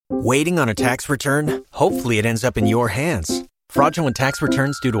Waiting on a tax return? Hopefully it ends up in your hands. Fraudulent tax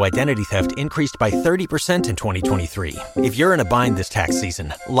returns due to identity theft increased by 30% in 2023. If you're in a bind this tax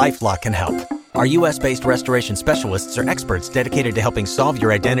season, LifeLock can help. Our U.S.-based restoration specialists are experts dedicated to helping solve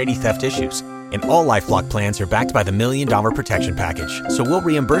your identity theft issues. And all LifeLock plans are backed by the $1 Million Protection Package. So we'll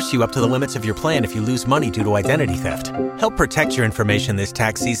reimburse you up to the limits of your plan if you lose money due to identity theft. Help protect your information this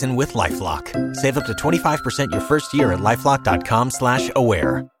tax season with LifeLock. Save up to 25% your first year at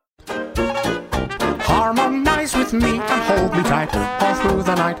LifeLock.com/aware. Harmonize with me and hold me tight all through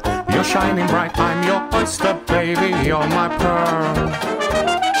the night. You're shining bright. I'm your oyster, baby. You're my pearl.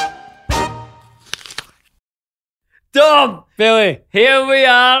 Dom! Billy. Here we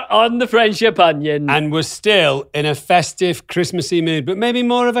are on the Friendship Onion. And we're still in a festive, Christmassy mood, but maybe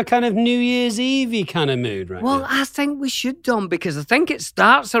more of a kind of New Year's Eve kind of mood right Well, now. I think we should, Dom, because I think it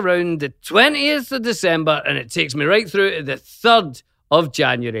starts around the 20th of December and it takes me right through to the 3rd of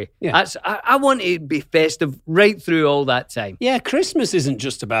January. Yeah. I want it to be festive right through all that time. Yeah, Christmas isn't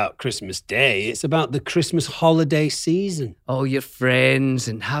just about Christmas Day. It's about the Christmas holiday season. All your friends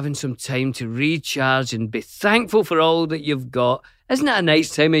and having some time to recharge and be thankful for all that you've got. Isn't it a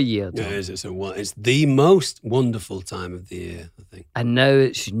nice time of year, Dom? It is. It's the most wonderful time of the year, I think. And now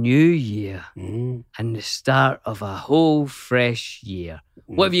it's New Year and the start of a whole fresh year.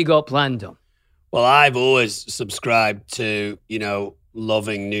 What have you got planned, Dom? Well, I've always subscribed to,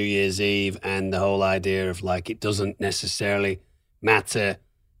 loving New Year's Eve and the whole idea of it doesn't necessarily matter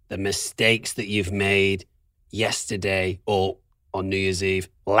the mistakes that you've made yesterday or on New Year's Eve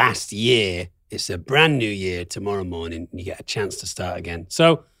last year. It's a brand new year tomorrow morning and you get a chance to start again.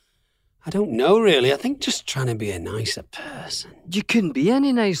 So I don't know really. I think just trying to be a nicer person. You couldn't be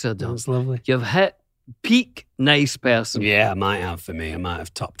any nicer, Dom. That's lovely. You've hit peak nice person. Yeah, I might have for me. I might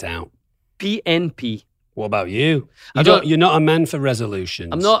have topped out. PNP. What about you? don't- You're not a man for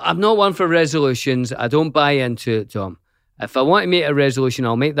resolutions. I'm not one for resolutions. I don't buy into it, Tom. If I want to make a resolution,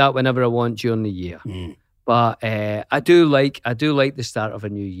 I'll make that whenever I want during the year. But I do like the start of a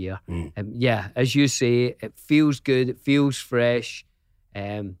new year. Yeah, as you say, it feels good. It feels fresh.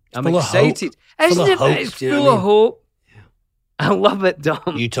 I'm full of excited. hope. Isn't Full of it? hope, It's do you know full what I of mean? hope. I love it,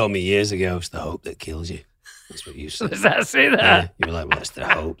 Dom. You told me years ago it's the hope that kills you. That's what you said. Does that say that? Yeah, you were like, well, it's the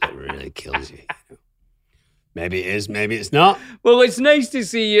hope that really kills you. Maybe it is, maybe it's not. Well, it's nice to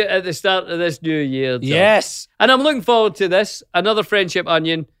see you at the start of this new year, Dom. Yes. And I'm looking forward to this. Another Friendship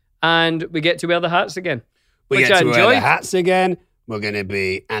Onion. And we get to wear the hats again. We which get I to wear enjoy. the hats again. We're going to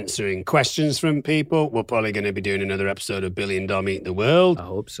be answering questions from people. We're probably going to be doing another episode of Billy and Dom Eat the World. I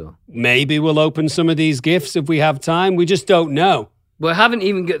hope so. Maybe we'll open some of these gifts if we have time. We just don't know. We haven't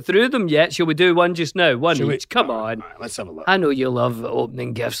even got through them yet. Shall we do one just now? One Shall we? each. Come on. All right, let's have a look. I know you love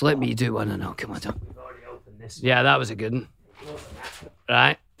opening gifts. Let me do one and I'll come on, Tom. Yeah, that was a good one.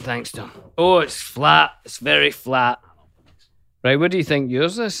 Right. Thanks, Tom. Oh, it's flat. It's very flat. Right, what do you think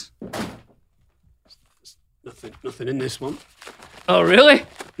yours is? Nothing in this one. Oh, really?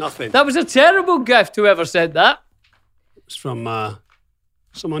 Nothing. That was a terrible gift, whoever said that. It's from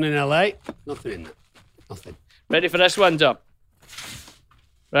someone in LA. Nothing in there. Nothing. Ready for this one, Tom?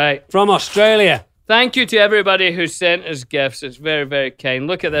 Right. From Australia. Thank you to everybody who sent us gifts. It's very, very kind.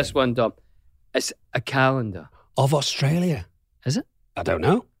 Look at this one, Dom. It's a calendar. Of Australia. Is it? I don't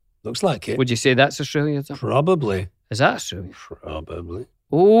know. Looks like it. Would you say that's Australia, Dom? Probably. Is that Australia? Probably.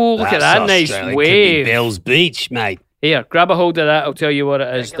 Oh, look at that nice Australia. wave. Could be Bill's Beach, mate. Here, grab a hold of that. I'll tell you what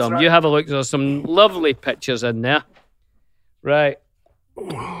it is, Dom. You have a look. There's some lovely pictures in there. Right.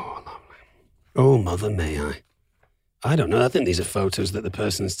 Oh, mother, may I? I don't know. I think these are photos that the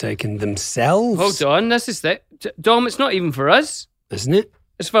person's taken themselves. Hold on. This is it. Dom, it's not even for us. Isn't it?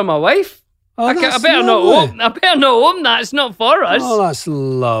 It's for my wife. Oh, I that's better not lovely. open. I better not open that. It's not for us. Oh, that's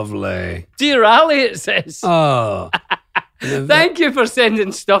lovely. Dear Ali, it says. Oh. Thank you for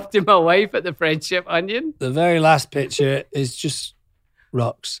sending stuff to my wife at the Friendship Onion. The very last picture is just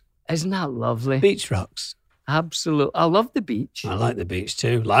rocks. Isn't that lovely? Beach rocks. Absolutely. I love the beach. I like the beach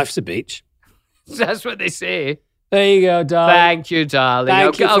too. Life's a beach. That's what they say. There you go, darling. Thank you, darling.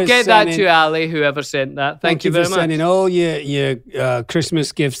 Thank you I'll for get that sending- to Ali, whoever sent that. Thank you very for much. sending all your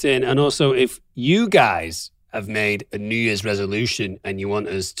Christmas gifts in. And also, if you guys have made a New Year's resolution and you want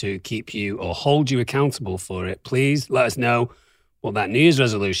us to keep you or hold you accountable for it, please let us know what that New Year's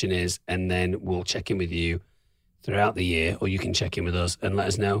resolution is, and then we'll check in with you throughout the year, or you can check in with us and let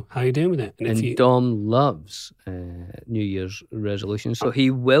us know how you're doing with it. And Dom loves New Year's resolutions, so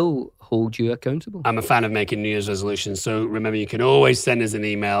he will hold you accountable. I'm a fan of making New Year's resolutions, so remember you can always send us an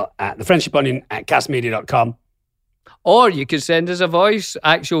email at thefriendshiponion@castmedia.com. Or you could send us a voice,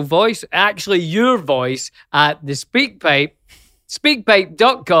 actually your voice, at the SpeakPipe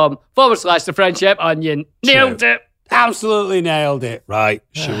speakpipe.com/The Friendship Onion. Nailed it. Absolutely nailed it. Right.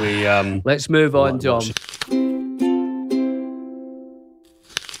 Should we... Let's move on, Dom.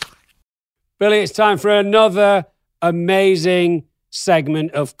 Billy, it's time for another amazing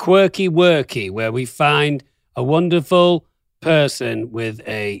segment of Quirky Worky, where we find a wonderful person with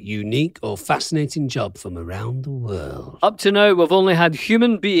a unique or fascinating job from around the world. Up to now, we've only had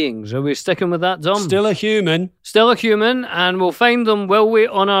human beings. Are we sticking with that, Dom? Still a human. Still a human, and we'll find them, will we,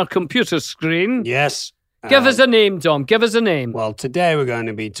 on our computer screen? Yes. Give us a name, Dom. Give us a name. Well, today we're going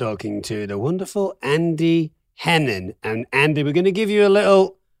to be talking to the wonderful Andy Hennon. And Andy, we're going to give you a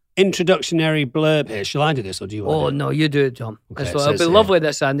little introductionary blurb here. Shall I do this, or do you want to do it? No, you do it, Dom. Okay, It'll be lovely,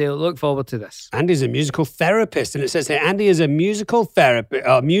 this, Andy. I look forward to this. Andy's a musical therapist, and it says here, Andy is a music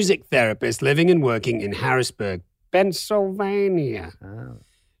therapist living and working in Harrisburg, Pennsylvania. Oh.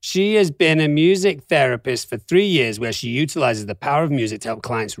 She has been a music therapist for 3 years, where she utilizes the power of music to help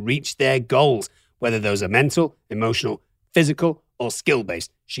clients reach their goals, whether those are mental, emotional, physical, or skill-based.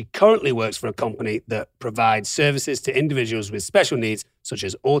 She currently works for a company that provides services to individuals with special needs, such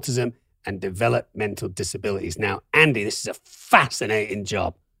as autism and developmental disabilities. Now, Andy, this is a fascinating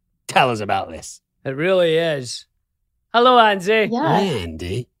job. Tell us about this. It really is. Hello, Andy. Yeah. Hi,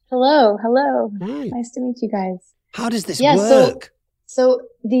 Andy. Hello. Hi. Nice to meet you guys. How does this Yeah, work? So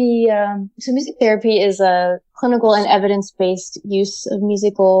music therapy is a clinical and evidence-based use of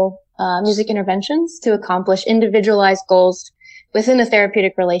music interventions to accomplish individualized goals within a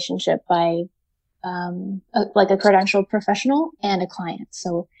therapeutic relationship by a credentialed professional and a client.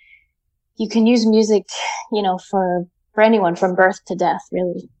 So you can use music, for anyone from birth to death,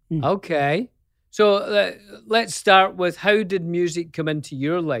 really. Okay. So let's start with, how did music come into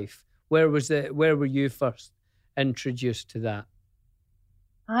your life? Where were you first introduced to that?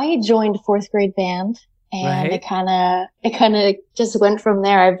 I joined fourth grade band, and Right. it kind of just went from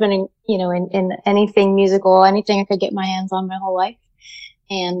there. I've been in anything musical, anything I could get my hands on my whole life.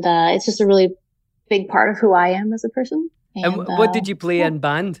 And it's just a really big part of who I am as a person. And what did you play in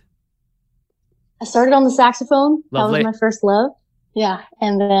band? I started on the saxophone. Lovely. That was my first love. Yeah.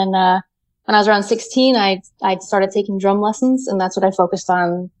 And then when I was around 16, I started taking drum lessons, and that's what I focused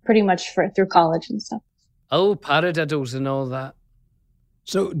on pretty much through college and stuff. Oh, paradiddles and all that.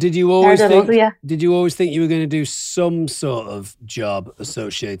 So did you always Paradiddles, yeah. Did you always think you were going to do some sort of job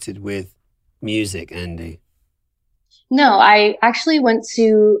associated with music, Andy? No, I actually went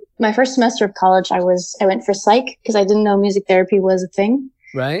to my first semester of college. I went for psych because I didn't know music therapy was a thing.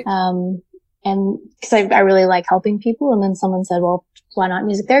 Right. And because I really like helping people. And then someone said, well, why not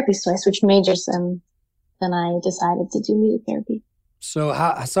music therapy? So I switched majors, and then I decided to do music therapy. So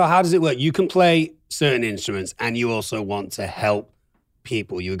how does it work? You can play certain instruments, and you also want to help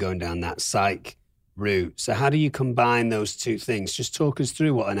people. You were going down that psych route. So how do you combine those two things? Just talk us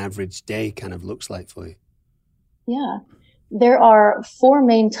through what an average day kind of looks like for you. Yeah. There are 4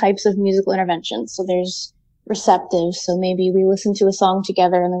 main types of musical interventions. So there's receptive. So maybe we listen to a song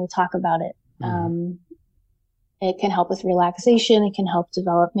together and then we talk about it. It can help with relaxation. It can help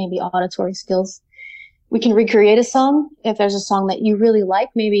develop maybe auditory skills. We can recreate a song. If there's a song that you really like,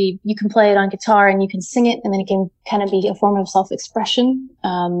 maybe you can play it on guitar and you can sing it, and then it can kind of be a form of self-expression.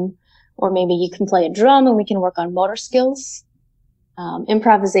 Or maybe you can play a drum and we can work on motor skills.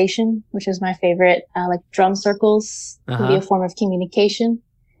 Improvisation, which is my favorite, like drum circles, can be a form of communication,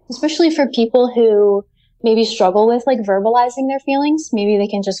 especially for people who maybe struggle with like verbalizing their feelings. Maybe they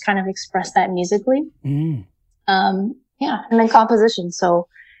can just kind of express that musically. And then composition. So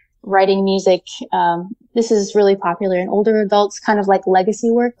writing music, this is really popular in older adults, kind of like legacy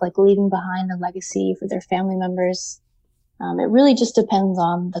work, like leaving behind a legacy for their family members. It really just depends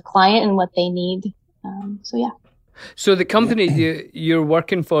on the client and what they need. So the company you're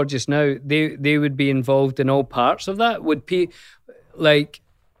working for just now, they would be involved in all parts of that?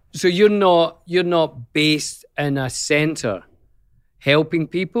 So you're not based in a center helping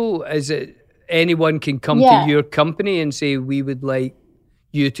people? Is it anyone can come to your company and say, we would like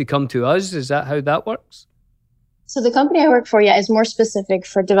you to come to us? Is that how that works? So the company I work for, is more specific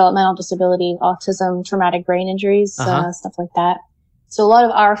for developmental disability, autism, traumatic brain injuries, stuff like that. So a lot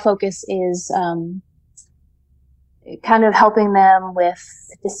of our focus is kind of helping them with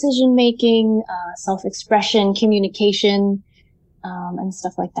decision-making, self-expression, communication, and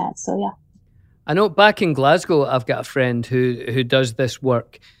stuff like that. So, yeah. I know back in Glasgow, I've got a friend who does this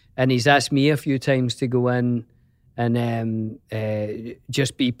work, and he's asked me a few times to go in and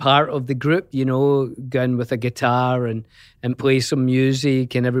just be part of the group, go in with a guitar and play some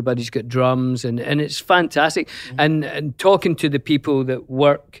music, and everybody's got drums, and it's fantastic. And talking to the people that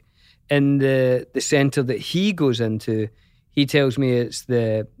work in the centre that he goes into, he tells me it's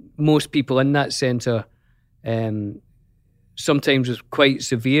the most people in that centre, sometimes with quite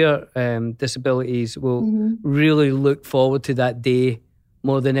severe disabilities, will really look forward to that day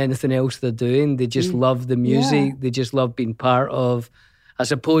more than anything else they're doing. They just love the music. Yeah. They just love being part of, I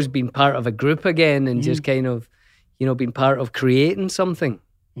suppose, being part of a group again, and just kind of, being part of creating something.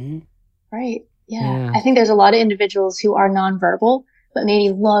 Right. Yeah. I think there's a lot of individuals who are nonverbal, but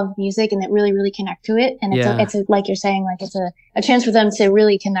maybe love music and that really, really connect to it. And it's like you're saying, like it's a chance for them to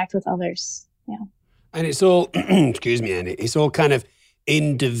really connect with others. Yeah. And it's all, excuse me, Andy, it's all kind of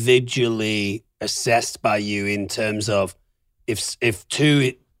individually assessed by you in terms of if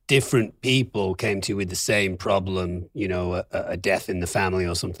two different people came to you with the same problem, a death in the family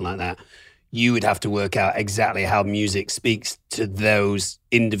or something like that, you would have to work out exactly how music speaks to those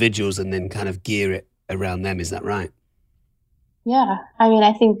individuals and then kind of gear it around them. Is that right? Yeah. I mean,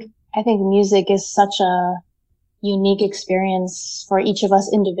 I think music is such a unique experience for each of us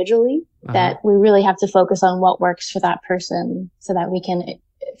individually that we really have to focus on what works for that person so that we can,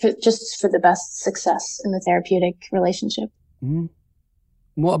 just for the best success in the therapeutic relationship.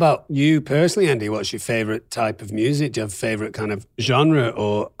 What about you personally, Andy? What's your favorite type of music? Do you have a favorite kind of genre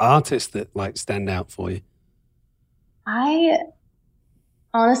or artist that like stand out for you? I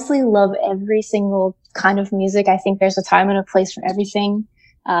honestly love every single kind of music. I think there's a time and a place for everything.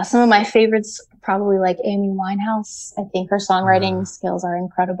 Some of my favorites are probably like Amy Winehouse. I think her songwriting skills are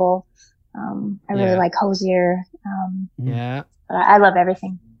incredible. I really like Hozier. But I love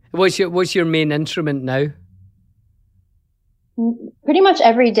everything. What's your main instrument now? Pretty much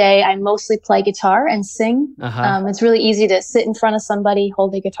every day, I mostly play guitar and sing. It's really easy to sit in front of somebody,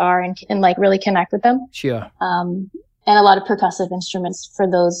 hold a guitar, and like really connect with them. Sure. And a lot of percussive instruments for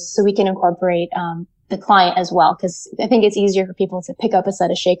those, so we can incorporate the client as well. Because I think it's easier for people to pick up a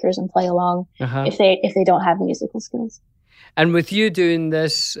set of shakers and play along if they don't have musical skills. And with you doing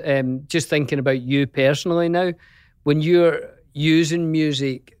this, just thinking about you personally now, when you're using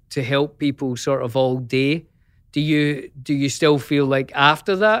music to help people sort of all day, do you still feel like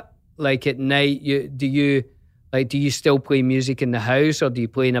after that, like at night, do you still play music in the house, or do you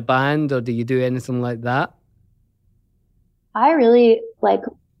play in a band, or do you do anything like that? I really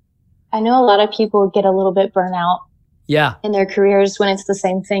I know a lot of people get a little bit burnt out in their careers when it's the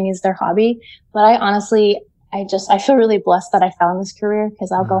same thing as their hobby. But I honestly, I feel really blessed that I found this career,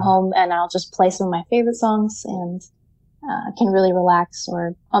 because I'll go home and I'll just play some of my favorite songs and can really relax,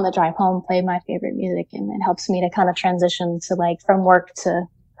 or on the drive home, play my favorite music. And it helps me to kind of transition to from work to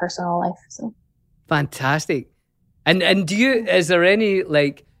personal life. So fantastic. And is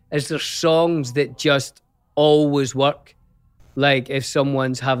there songs that just always work? Like if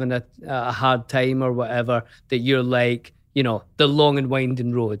someone's having a hard time or whatever, that you're like, The Long and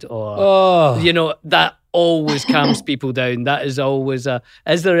Winding Road, or, that always calms people down. That is always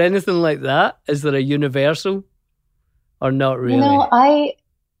is there anything like that? Is there a universal, or not really? I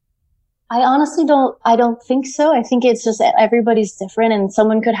honestly don't think so. I think it's just that everybody's different, and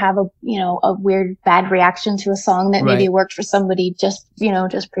someone could have a weird bad reaction to a song that maybe worked for somebody just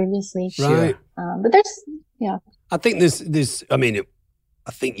previously. Right. But there's, I think this, I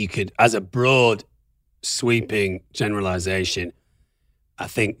think you could, as a broad sweeping generalization, I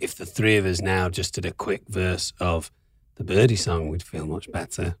think if the three of us now just did a quick verse of the Birdie song, we'd feel much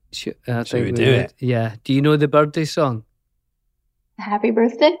better. Should we do it? Yeah. Do you know the Birdie song? Happy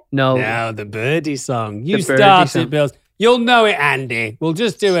birthday? No. No, the Birdie song. You start it, Bills. You'll know it, Andy. We'll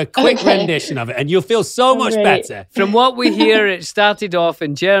just do a quick rendition of it and you'll feel so much better. From what we hear, it started off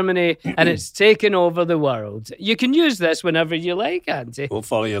in Germany and it's taken over the world. You can use this whenever you like, Andy. We'll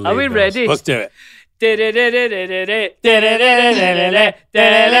follow your lead. Are we ready? Let's do it. Now,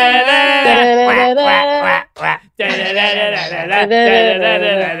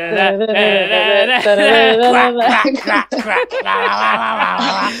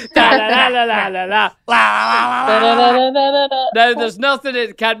 there's nothing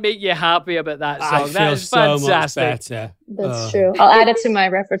that can't make you happy about that song. I feel so much better. That's true. I'll add it to my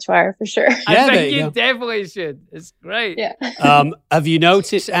repertoire for sure. I think you definitely should. It's great. Yeah. Have you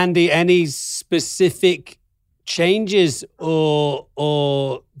noticed, Andy, any specific changes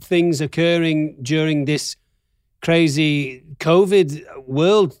or things occurring during this crazy COVID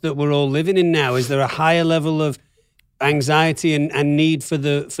world that we're all living in now? Is there a higher level of anxiety and need for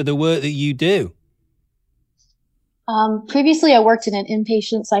the work that you do? Previously, I worked in an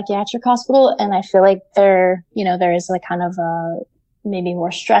inpatient psychiatric hospital, and I feel like there is like kind of maybe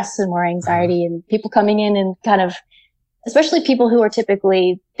more stress and more anxiety, and people coming in and kind of, especially people who are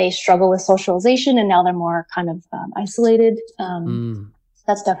typically, they struggle with socialization, and now they're more kind of isolated.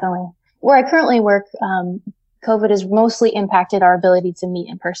 That's definitely where I currently work. COVID has mostly impacted our ability to meet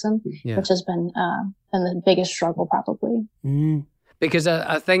in person, Yeah. which has been the biggest struggle probably. Because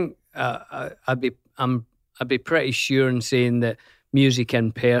I think I'd be pretty sure in saying that music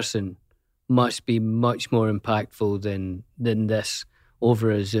in person must be much more impactful than this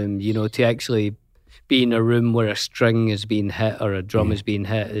over a Zoom. You know, to actually be in a room where a string is being hit or a drum is being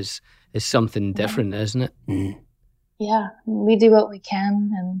hit is something different, isn't it? Yeah, we do what we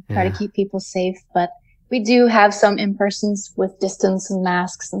can and try to keep people safe, but we do have some in-persons with distance and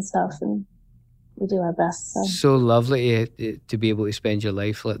masks and stuff, and we do our best. So lovely to be able to spend your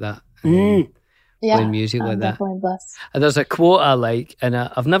life like that. Playing music like that. Definitely blessed. And there's a quote I like, and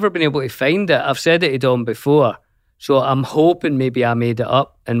I've never been able to find it. I've said it to Dom before, so I'm hoping maybe I made it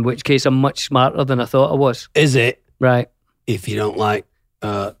up, in which case I'm much smarter than I thought I was. Is it? Right. If you don't like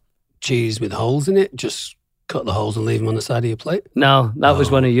cheese with holes in it, just cut the holes and leave them on the side of your plate. No, that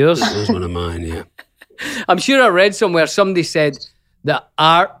was one of yours. That was one of mine, yeah. I'm sure I read somewhere somebody said that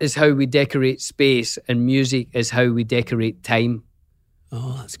art is how we decorate space and music is how we decorate time.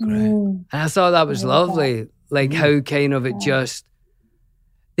 Oh, that's great. And I thought that was lovely. Like how kind of it just...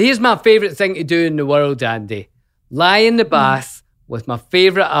 Here's my favourite thing to do in the world, Andy. Lie in the bath with my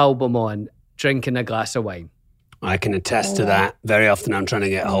favourite album on, drinking a glass of wine. I can attest to that. Very often I'm trying to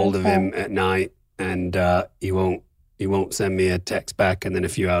get hold of him at night and he won't send me a text back, and then a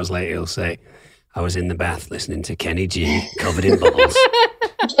few hours later he'll say, I was in the bath listening to Kenny G covered in bubbles.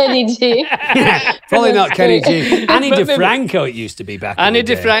 Kenny G. Probably not Kenny G. Annie DeFranco it used to be back Annie in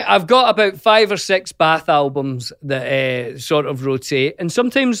the day. DeFranco. I've got about 5 or 6 bath albums that sort of rotate, and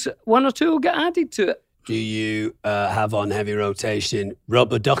sometimes 1 or 2 will get added to it. Do you have on heavy rotation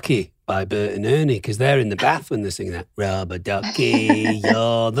Rubber Ducky by Bert and Ernie? Because they're in the bath when they're singing that. Rubber Ducky,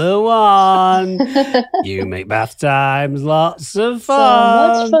 you're the one. You make bath times lots of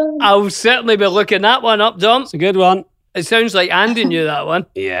fun. So much fun. I'll certainly be looking that one up, Dom. It's a good one. It sounds like Andy knew that one.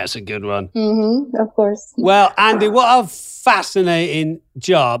 Yeah, it's a good one. Of course. Well, Andy, what a fascinating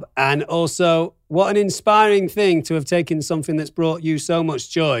job, and also what an inspiring thing to have taken something that's brought you so much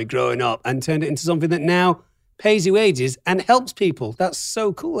joy growing up and turned it into something that now pays you wages and helps people. That's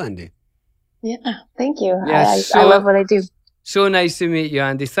so cool, Andy. Yeah, thank you. Yeah, I love what I do. So nice to meet you,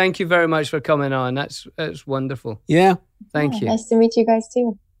 Andy. Thank you very much for coming on. That's wonderful. Yeah. Thank you. Nice to meet you guys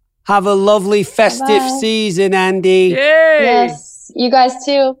too. Have a lovely festive Bye-bye. season, Andy. Yay! Yes, you guys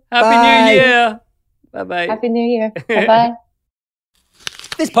too. Happy Bye. New Year. Bye-bye. Happy New Year. Bye-bye.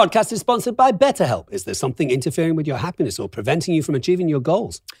 This podcast is sponsored by BetterHelp. Is there something interfering with your happiness or preventing you from achieving your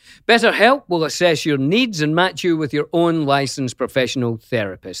goals? BetterHelp will assess your needs and match you with your own licensed professional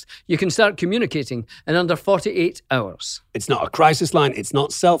therapist. You can start communicating in under 48 hours. It's not a crisis line. It's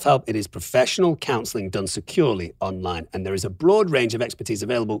not self-help. It is professional counselling done securely online. And there is a broad range of expertise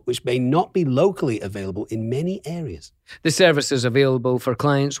available, which may not be locally available in many areas. The service is available for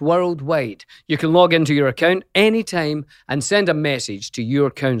clients worldwide. You can log into your account anytime and send a message to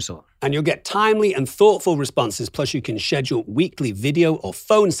your counsellor. And you'll get timely and thoughtful responses. Plus, you can schedule weekly video or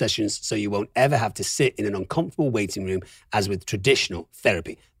phone sessions so you won't ever have to sit in an uncomfortable waiting room as with traditional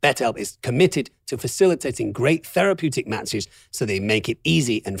therapy. BetterHelp is committed to facilitating great therapeutic matches so they make it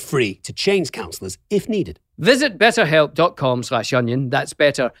easy and free to change counsellors if needed. Visit betterhelp.com/onion, that's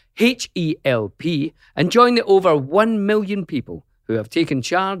better, H-E-L-P, and join the over 1 million people who have taken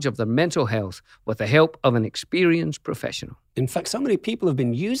charge of their mental health with the help of an experienced professional. In fact, so many people have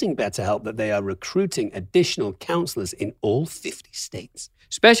been using BetterHelp that they are recruiting additional counsellors in all 50 states.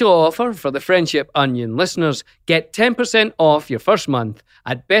 Special offer for the Friendship Onion listeners. Get 10% off your first month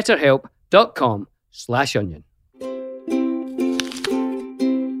at betterhelp.com/onion.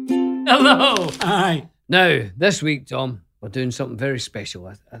 Hello. Hi. Now, this week, Tom, we're doing something very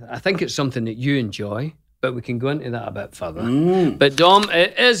special. I think it's something that you enjoy, but we can go into that a bit further. But, Dom,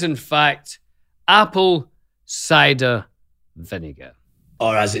 it is, in fact, apple cider vinegar.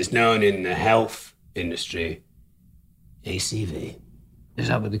 Or as it's known in the health industry, ACV. Is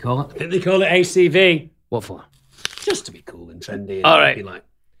that what they call it? They call it ACV. What for? Just to be cool and trendy. And All right. be like,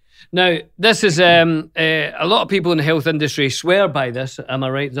 Now, this is a lot of people in the health industry swear by this. Am I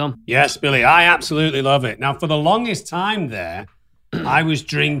right, Dom? yes, Billy, I absolutely love it. Now, for the longest time there, I was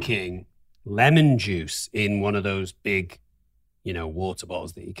drinking lemon juice in one of those big, water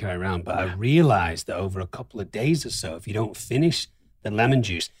bottles that you carry around. But I realized that over a couple of days or so, if you don't finish the lemon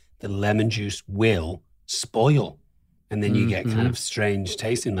juice will spoil. And then you get kind of strange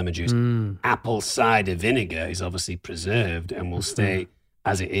tasting lemon juice. Apple cider vinegar is obviously preserved and will stay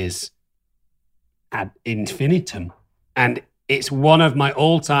as it is ad infinitum. And it's one of my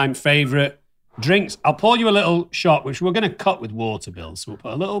all-time favorite Drinks. I'll pour you a little shot, which we're going to cut with water, Bill. So we'll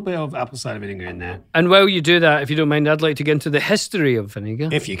put a little bit of apple cider vinegar in there. And while you do that, if you don't mind, I'd like to get into the history of vinegar.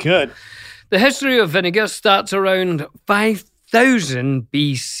 If you could. The history of vinegar starts around 5000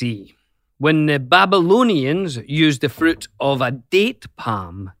 BC, when the Babylonians used the fruit of a date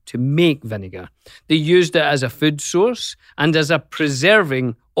palm to make vinegar. They used it as a food source and as a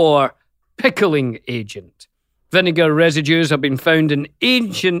preserving or pickling agent. Vinegar residues have been found in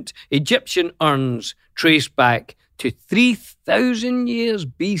ancient Egyptian urns traced back to 3000 years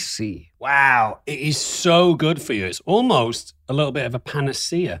BC. Wow, it is so good for you. It's almost a little bit of a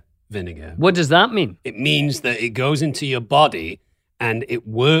panacea, vinegar. What does that mean? It means that it goes into your body and it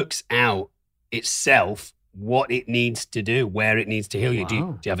works out itself what it needs to do, where it needs to heal you. Wow.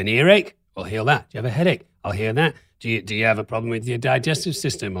 Do you have an earache? I'll heal that. Do you have a headache? I'll heal that. Do you have a problem with your digestive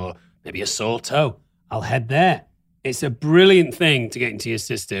system or maybe a sore toe? I'll head there. It's a brilliant thing to get into your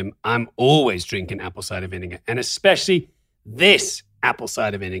system. I'm always drinking apple cider vinegar, and especially this apple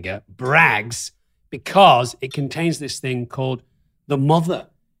cider vinegar brags because it contains this thing called the mother,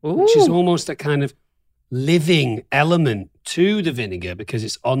 which is almost a kind of living element to the vinegar because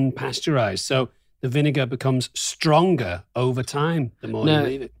it's unpasteurized. So the vinegar becomes stronger over time the more you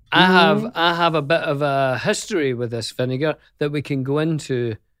leave it. I have a bit of a history with this vinegar that we can go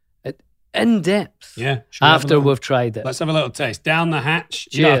into in depth. Yeah. After we've tried it. Let's have a little taste. Down the hatch.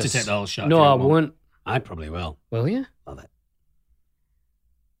 You don't have to take the whole shot. No, I won't. I probably will. Will you? Love it.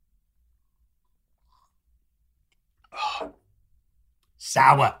 Oh.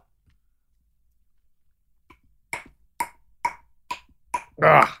 Sour.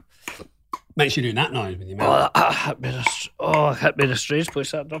 Makes you do that noise with your mouth. Hit me the strange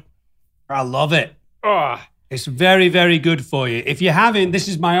place that done. I love it. It's very, very good for you. If you're having, this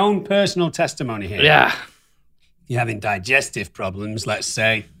is my own personal testimony here. Yeah. If you're having digestive problems, let's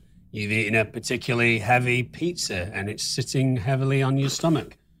say you've eaten a particularly heavy pizza and it's sitting heavily on your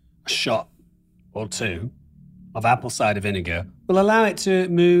stomach, a shot or two of apple cider vinegar will allow it to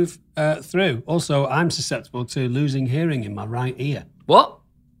move through. Also, I'm susceptible to losing hearing in my right ear. What?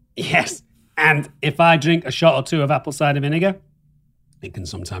 Yes. And if I drink a shot or two of apple cider vinegar, it can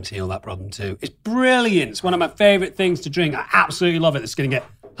sometimes heal that problem too. It's brilliant. It's one of my favourite things to drink. I absolutely love it. It's going to get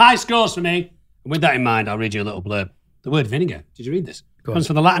high scores for me. And with that in mind, I'll read you a little blurb. The word vinegar, did you read this? Comes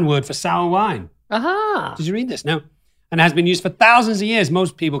from the Latin word for sour wine. Aha. Did you read this? No. And has been used for thousands of years.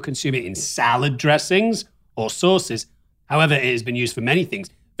 Most people consume it in salad dressings or sauces. However, it has been used for many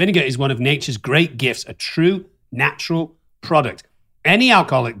things. Vinegar is one of nature's great gifts, a true natural product. Any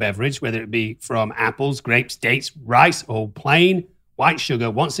alcoholic beverage, whether it be from apples, grapes, dates, rice, or plain white sugar,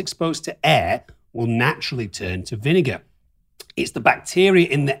 once exposed to air, will naturally turn to vinegar. It's the bacteria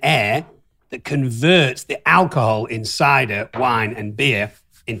in the air that converts the alcohol in cider, wine, and beer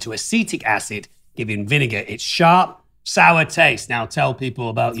into acetic acid, giving vinegar its sharp, sour taste. Now tell people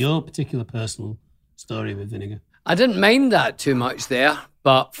about your particular personal story with vinegar. I didn't mind that too much there,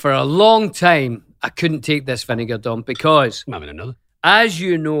 but for a long time, I couldn't take this vinegar, Dom, because I'm having another. As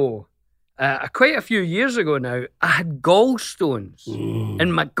you know, quite a few years ago now, I had gallstones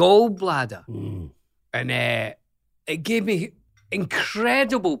in my gallbladder. And it gave me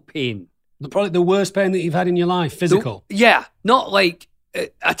incredible pain. Probably the worst pain that you've had in your life, physical. Yeah, not like,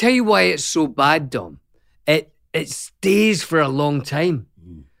 I tell you why it's so bad, Dom. It stays for a long time.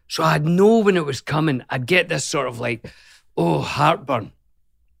 So I'd know when it was coming. I'd get this sort of like, heartburn.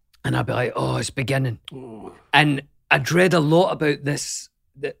 And I'd be like, it's beginning. And I'd read a lot about this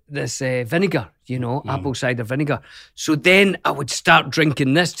vinegar, apple cider vinegar. So then I would start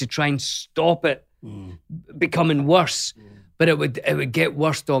drinking this to try and stop it becoming worse. But it would get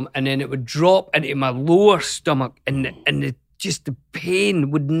worse, Dom, and then it would drop into my lower stomach, and the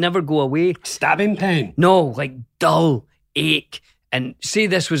pain would never go away. Stabbing pain? No, like dull ache. And say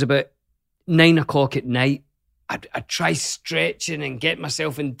this was about 9 o'clock at night. I'd try stretching and get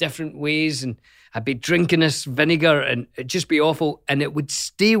myself in different ways, and I'd be drinking this vinegar and it'd just be awful. And it would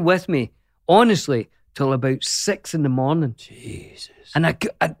stay with me, honestly, till about 6 a.m. Jesus. And I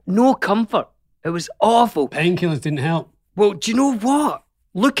had no comfort. It was awful. Painkillers didn't help. Well, do you know what?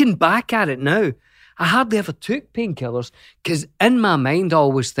 Looking back at it now, I hardly ever took painkillers because in my mind I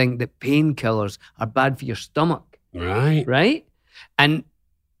always think that painkillers are bad for your stomach. Right. Right? And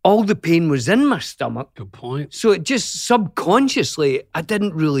all the pain was in my stomach. Good point. So it just subconsciously, I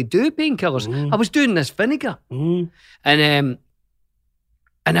didn't really do painkillers. I was doing this vinegar. And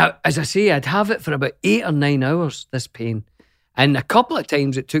as I say, I'd have it for about 8 or 9 hours, this pain. And a couple of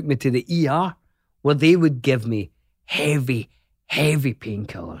times it took me to the ER where they would give me heavy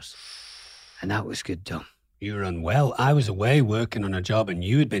painkillers. And that was good, Tom. You were unwell. I was away working on a job and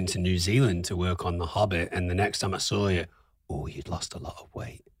you had been to New Zealand to work on The Hobbit. And the next time I saw you, you'd lost a lot of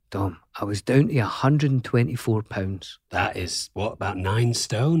weight. Dom, I was down to 124 pounds. That is, about 9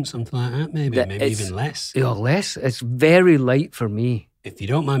 stone, something like that, maybe even less. Less. It's very light for me. If you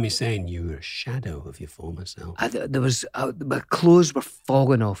don't mind me saying, you were a shadow of your former self. My clothes were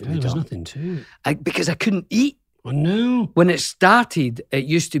falling off me, there was Dom. nothing to it. Because I couldn't eat. Oh, no. When it started, it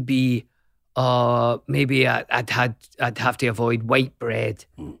used to be maybe I'd have to avoid white bread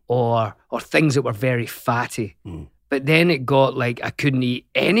or things that were very fatty. But then it got like I couldn't eat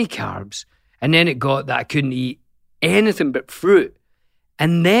any carbs. And then it got that I couldn't eat anything but fruit.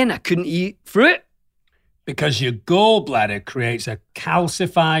 And then I couldn't eat fruit. Because your gallbladder creates a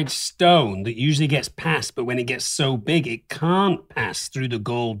calcified stone that usually gets passed, but when it gets so big, it can't pass through the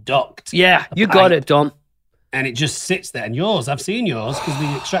gall duct. Yeah, you got it, Dom. And it just sits there. And yours, I've seen yours, because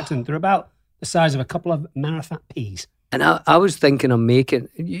we extracted them. They're about the size of a couple of Marifat peas. And I was thinking of making,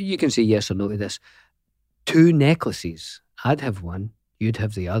 you can say yes or no to this, 2 necklaces. I'd have one, you'd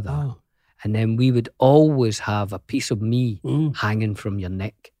have the other. Oh. And then we would always have a piece of me hanging from your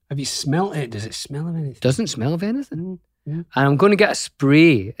neck. Have you smelt it? Does it smell of anything? Doesn't smell of anything. Yeah. And I'm going to get a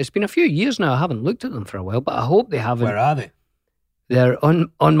spray. It's been a few years now. I haven't looked at them for a while, but I hope they haven't. Where are they? They're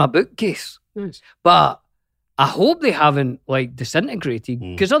on my bookcase. Nice. But I hope they haven't disintegrated,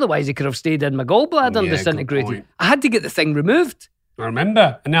 because otherwise they could have stayed in my gallbladder and disintegrated. I had to get the thing removed. I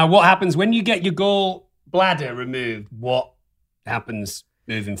remember. And now what happens when you get your gallbladder removed? What happens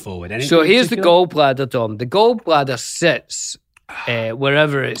moving forward? Anything So here's particular? the gallbladder, Dom. The gallbladder sits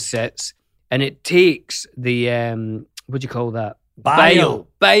wherever it sits, and it takes the, what do you call that?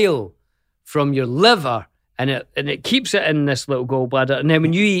 Bile from your liver, and it keeps it in this little gallbladder. And then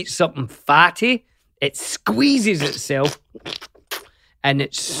when you eat something fatty, it squeezes itself and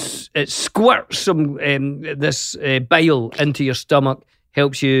it squirts some this bile into your stomach,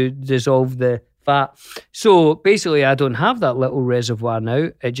 helps you dissolve the fat. So basically, I don't have that little reservoir now.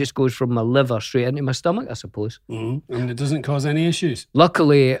 It just goes from my liver straight into my stomach, I suppose. And it doesn't cause any issues.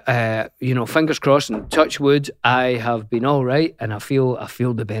 Luckily, fingers crossed and touch wood, I have been all right, and I feel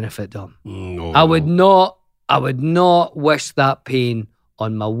the benefit, Dom. No. I would not wish that pain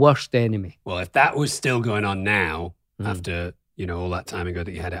on my worst enemy. Well, if that was still going on now, after all that time ago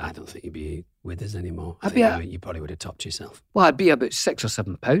that you had it, I don't think you'd be with us anymore. I think you probably would have topped yourself. Well, I'd be about 6 or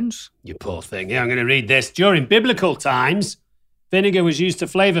 7 pounds. You poor thing. Yeah, I'm going to read this. During biblical times, vinegar was used to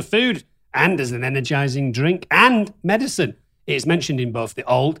flavour food and as an energising drink and medicine. It is mentioned in both the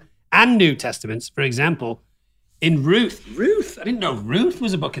Old and New Testaments. For example, in Ruth. Ruth? I didn't know Ruth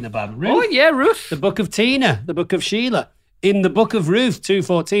was a book in the Bible. Ruth. Oh, yeah, Ruth. The book of Tina, the book of Sheila. In the book of Ruth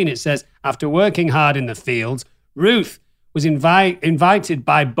 2:14, it says, after working hard in the fields, Ruth was invited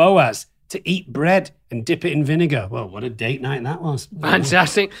by Boaz to eat bread and dip it in vinegar. Well, what a date night that was.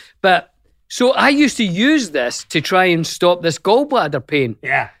 Fantastic. But so I used to use this to try and stop this gallbladder pain.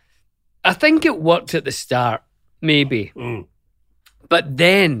 Yeah. I think it worked at the start, maybe. But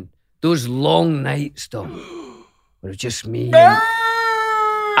then those long nights, Dom, were just me. And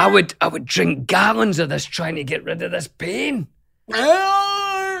I would drink gallons of this trying to get rid of this pain.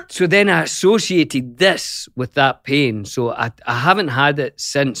 So then I associated this with that pain. So I haven't had it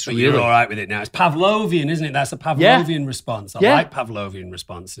since. But really. you're all right with it now. It's Pavlovian, isn't it? That's a Pavlovian response. I like Pavlovian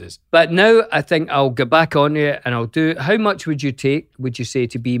responses. But now I think I'll get back on it and I'll do. How much would you say,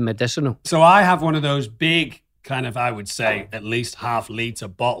 to be medicinal? So I have one of those big kind of, I would say, at least half-litre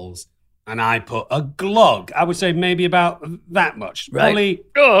bottles. And I put a glog, I would say maybe about that much. Right.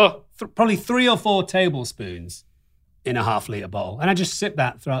 Probably 3 or 4 tablespoons in a half-litre bottle. And I just sip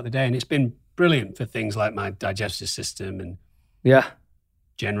that throughout the day. And it's been brilliant for things like my digestive system and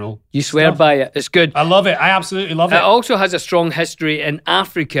general You swear stuff. by it. It's good. I love it. I absolutely love it. It also has a strong history in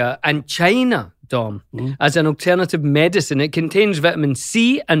Africa and China, Dom, as an alternative medicine. It contains vitamin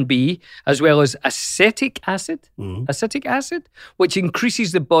C and B, as well as acetic acid, which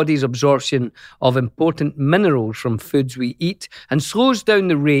increases the body's absorption of important minerals from foods we eat and slows down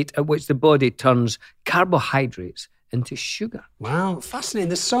the rate at which the body turns carbohydrates into sugar. Wow, fascinating.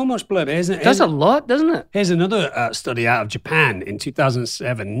 There's so much blurb, isn't it? That's a lot, doesn't it? Here's another study out of Japan in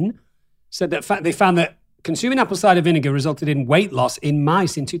 2007. Said that they found that consuming apple cider vinegar resulted in weight loss in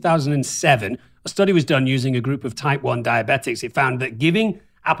mice in 2007. A study was done using a group of type 1 diabetics. It found that giving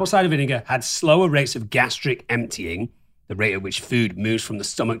apple cider vinegar had slower rates of gastric emptying, the rate at which food moves from the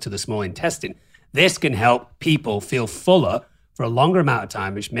stomach to the small intestine. This can help people feel fuller for a longer amount of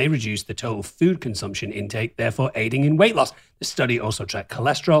time, which may reduce the total food consumption intake, therefore aiding in weight loss. The study also tracked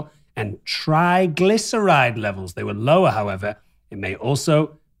cholesterol and triglyceride levels. They were lower, however. It may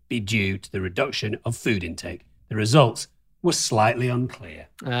also be due to the reduction of food intake. The results were slightly unclear.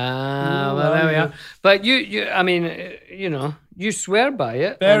 Well, there we are. But you swear by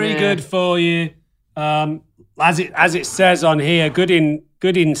it. Very good for you. As it says on here, good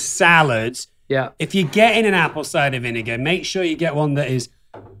in salads. Yeah. If you're getting an apple cider vinegar, make sure you get one that is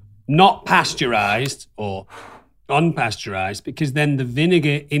not pasteurized or unpasteurized, because then the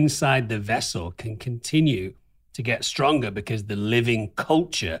vinegar inside the vessel can continue to get stronger because the living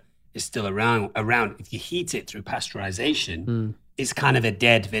culture is still around. If you heat it through pasteurization, it's kind of a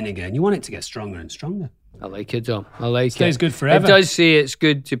dead vinegar, and you want it to get stronger and stronger. I like it, Dom. I like it. Stays good forever. It does say it's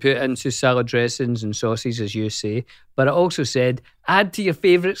good to put into salad dressings and sauces, as you say, but it also said add to your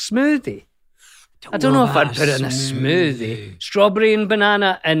favourite smoothie. I don't know if I'd put it in a smoothie. Strawberry and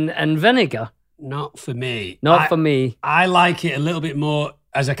banana and vinegar. Not for me. Not for me. I like it a little bit more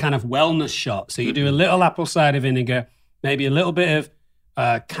as a kind of wellness shot. So you do a little apple cider vinegar, maybe a little bit of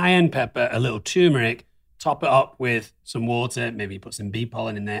cayenne pepper, a little turmeric, top it up with some water, maybe put some bee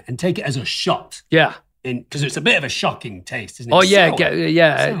pollen in there, and take it as a shot. Yeah. Because it's a bit of a shocking taste, isn't it? Oh, yeah.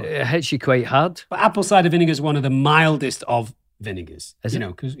 It hits you quite hard. But apple cider vinegar is one of the mildest of vinegars. Is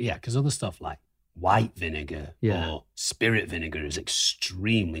it? Because other stuff like white vinegar or spirit vinegar is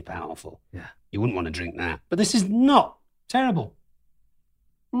extremely powerful. Yeah. You wouldn't want to drink that. But this is not terrible.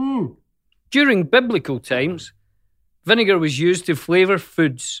 During biblical times, vinegar was used to flavour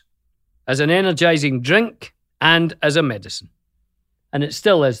foods, as an energising drink and as a medicine. And it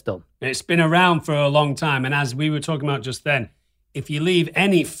still is, Dom. It's been around for a long time. And as we were talking about just then, if you leave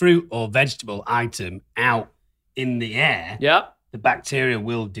any fruit or vegetable item out in the air, the bacteria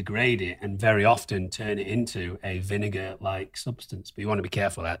will degrade it and very often turn it into a vinegar-like substance. But you want to be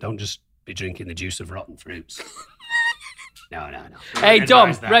careful of that. Don't just be drinking the juice of rotten fruits. No. Hey,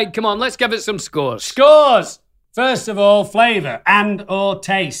 Dom, right, come on, let's give it some scores. Scores! First of all, flavour and or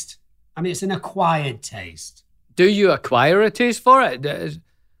taste. I mean, it's an acquired taste. Do you acquire a taste for it?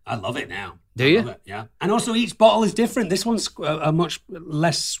 I love it now. Do you? Love it, yeah. And also each bottle is different. This one's a much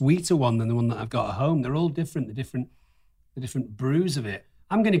less sweeter one than the one that I've got at home. They're all different, the different brews of it.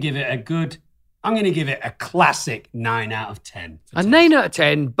 I'm going to give it a classic 9 out of 10. A 9 out of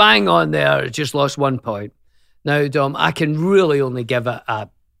 10, bang on there, just lost 1 point. Now, Dom, I can really only give it a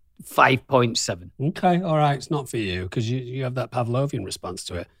 5.7. Okay, all right. It's not for you because you have that Pavlovian response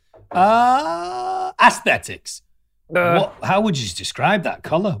to it. Aesthetics. How would you describe that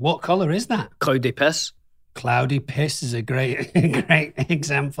colour? What colour is that? Cloudy piss. Cloudy piss is a great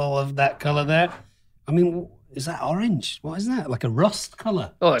example of that colour there. I mean, is that orange? What is that? Like a rust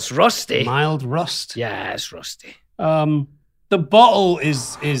colour? Oh, it's rusty. Mild rust. Yeah, it's rusty. The bottle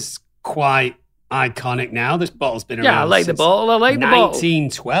is quite iconic now. This bottle's been around. Yeah, I like the bottle.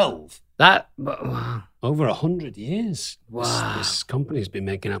 1912. Wow. Over 100 years. Wow. This company's been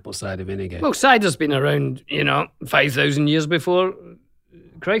making apple cider vinegar. Well, cider's been around, 5,000 years before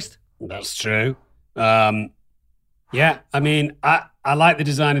Christ. That's true. Yeah, I mean, I like the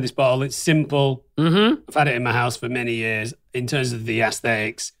design of this bottle. It's simple. Mm-hmm. I've had it in my house for many years. In terms of the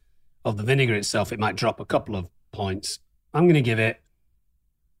aesthetics of the vinegar itself, it might drop a couple of points. I'm going to give it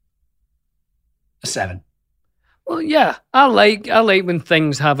a 7. Well, yeah, I like when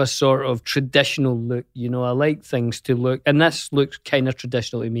things have a sort of traditional look. I like things to look, and this looks kind of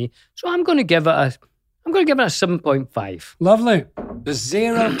traditional to me. So I'm going to give it a 7.5. Lovely. There's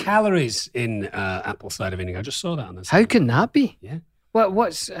 0 calories in apple cider vinegar. I just saw that on this. How can that be? Yeah.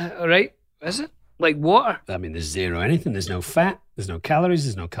 What's right? Is it like water? I mean, there's 0 anything. There's no fat. There's no calories.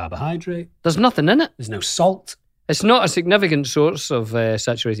 There's no carbohydrate. There's nothing in it. There's no salt. It's not a significant source of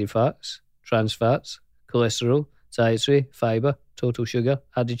saturated fats, trans fats, cholesterol, dietary, fibre, total sugar,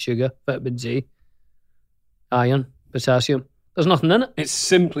 added sugar, vitamin D, iron, potassium. There's nothing in it. It's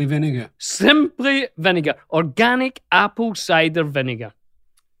simply vinegar. Simply vinegar. Organic apple cider vinegar.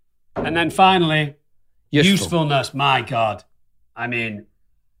 And then finally, usefulness. My God. I mean,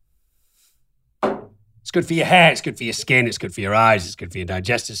 it's good for your hair. It's good for your skin. It's good for your eyes. It's good for your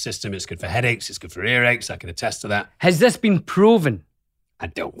digestive system. It's good for headaches. It's good for earaches. I can attest to that. Has this been proven? I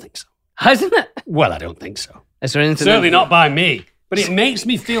don't think so. Hasn't it? Well, I don't think so. Is there anything? Certainly not by me. But it makes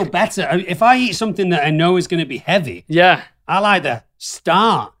me feel better. If I eat something that I know is going to be heavy, yeah, I'll either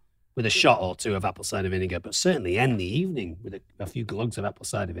start with a shot or 2 of apple cider vinegar, but certainly end the evening with a few glugs of apple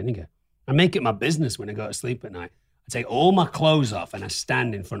cider vinegar. I make it my business when I go to sleep at night. I take all my clothes off and I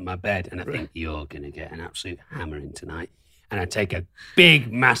stand in front of my bed and I think, you're going to get an absolute hammering tonight. And I take a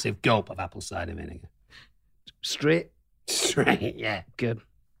big, massive gulp of apple cider vinegar. Straight, yeah. good.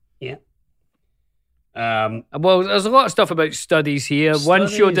 Yeah. Well, there's a lot of stuff about studies here. One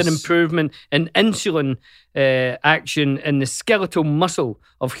showed an improvement in insulin action in the skeletal muscle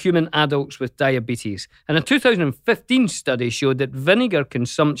of human adults with diabetes. And a 2015 study showed that vinegar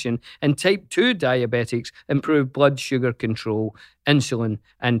consumption in type 2 diabetics improved blood sugar control, insulin,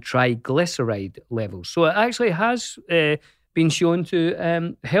 and triglyceride levels. So it actually has been shown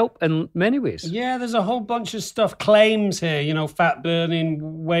to help in many ways. Yeah, there's a whole bunch of stuff, claims here, fat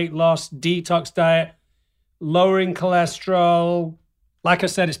burning, weight loss, detox diet, lowering cholesterol. Like I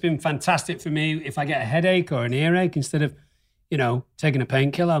said, it's been fantastic for me. If I get a headache or an earache, instead of, taking a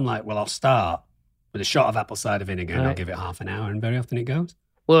painkiller, I'm like, well, I'll start with a shot of apple cider vinegar and I'll give it half an hour, and very often it goes.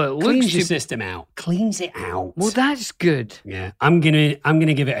 Well, it cleans your system out. Cleans it out. Well, that's good. Yeah, I'm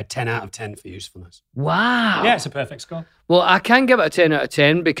gonna give it a 10 out of 10 for usefulness. Wow. Yeah, it's a perfect score. Well, I can give it a 10 out of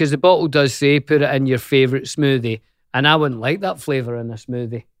 10 because the bottle does say put it in your favourite smoothie, and I wouldn't like that flavour in a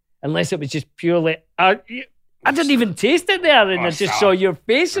smoothie unless it was just purely. I didn't even taste it there, and I just saw your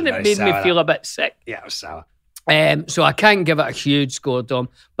face, and it made me feel a bit sick. Yeah, it was sour. So I can't give it a huge score, Dom.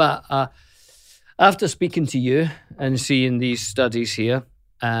 But after speaking to you and seeing these studies here,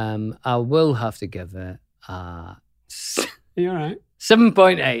 I will have to give it Are you all right?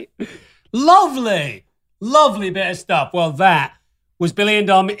 7.8. Lovely bit of stuff. Well, that was Billy and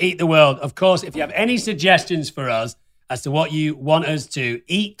Dom Eat the World. Of course, if you have any suggestions for us as to what you want us to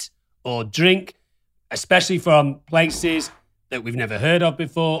eat or drink, especially from places that we've never heard of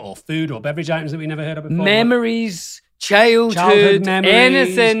before, or food or beverage items that we've never heard of before. Memories, childhood memories,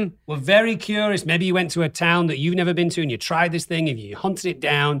 anything. We're very curious. Maybe you went to a town that you've never been to and you tried this thing and you hunted it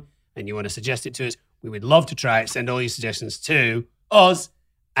down and you want to suggest it to us. We would love to try it. Send all your suggestions to us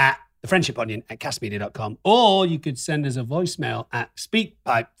at thefriendshiponion@castmedia.com, or you could send us a voicemail at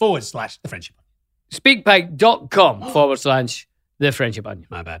speakpipe/thefriendshiponion. Speakpipe.com/thefriendshiponion.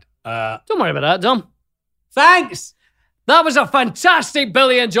 My bad. Don't worry about that, Dom. Thanks. That was a fantastic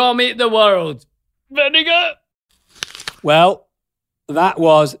Billy and Dom Eat the World. Vinegar. Well, that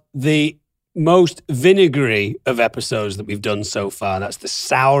was the most vinegary of episodes that we've done so far. That's the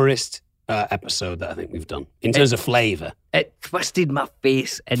sourest episode that I think we've done in terms of flavour. It twisted my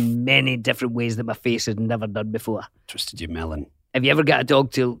face in many different ways that my face had never done before. Twisted your melon. Have you ever got a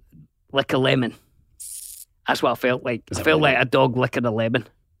dog to lick a lemon? That's what I felt like. I felt like a dog licking a lemon.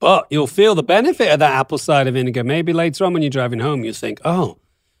 But you'll feel the benefit of that apple cider vinegar. Maybe later on when you're driving home, you'll think, oh,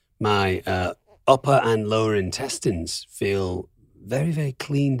 my upper and lower intestines feel very, very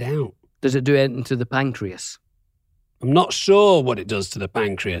cleaned out. Does it do anything to the pancreas? I'm not sure what it does to the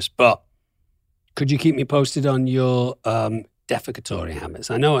pancreas, but could you keep me posted on your defecatory habits?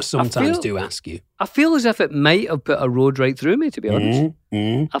 I know I sometimes do ask you. I feel as if it might have put a road right through me, to be honest.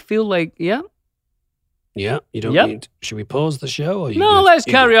 I feel like, yeah, you don't need... Should we pause the show? Or no, let's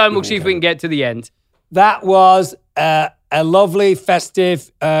carry on. We'll see if we can get to the end. That was a lovely,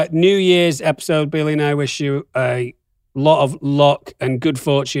 festive New Year's episode. Billy and I wish you a lot of luck and good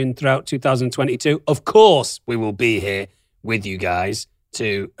fortune throughout 2022. Of course, we will be here with you guys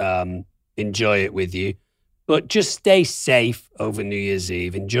to enjoy it with you. But just stay safe over New Year's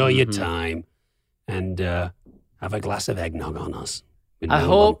Eve. Enjoy your time and have a glass of eggnog on us.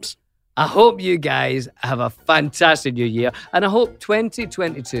 I hope you guys have a fantastic new year, and I hope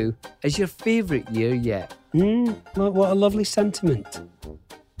 2022 is your favourite year yet. What a lovely sentiment.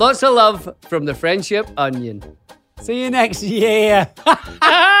 Lots of love from the Friendship Onion. See you next year.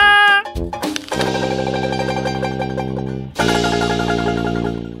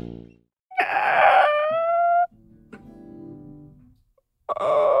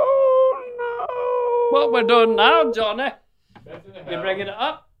 What we're doing now, Johnny? You're bringing it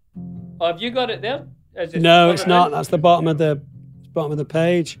up? Oh, have you got it there? No, it's not. That's the bottom of the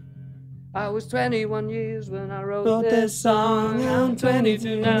page. I was 21 years when I wrote this song. I'm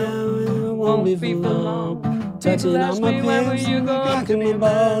 22 now. It won't be for long. Touching on my where will you go? Rocking my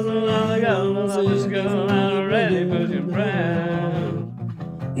balls and all I got was girl. I'm ready for your friend.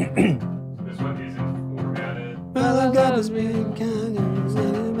 This one isn't formatted. Well, I've got this big kind of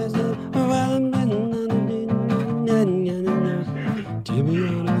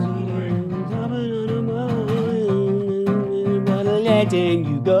letting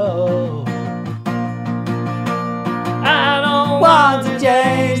you go. I don't want to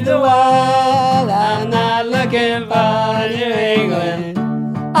change the world. I'm not looking for New England.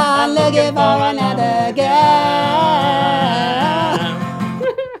 I'm looking for another girl.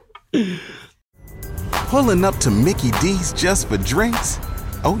 Pulling up to Mickey D's just for drinks?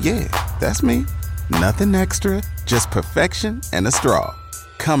 Oh yeah, that's me. Nothing extra, just perfection and a straw.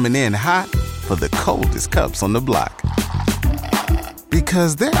 Coming in hot for the coldest cups on the block.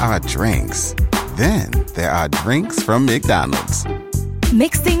 Because there are drinks. Then there are drinks from McDonald's.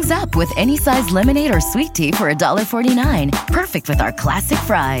 Mix things up with any size lemonade or sweet tea for $1.49. Perfect with our classic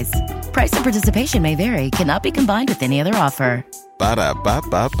fries. Price and participation may vary. Cannot be combined with any other offer.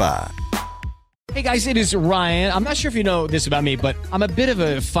 Ba-da-ba-ba-ba. Hey guys, it is Ryan. I'm not sure if you know this about me, but I'm a bit of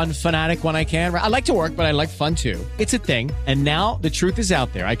a fun fanatic when I can. I like to work, but I like fun too. It's a thing. And now the truth is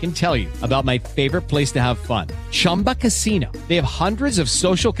out there. I can tell you about my favorite place to have fun. Chumba Casino. They have hundreds of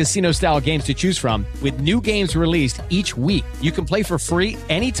social casino style games to choose from with new games released each week. You can play for free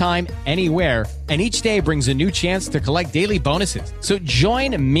anytime, anywhere. And each day brings a new chance to collect daily bonuses. So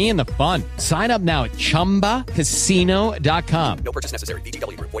join me in the fun. Sign up now at ChumbaCasino.com. No purchase necessary.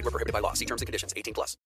 VGW Group. Void where prohibited by law. See terms and conditions. 18+.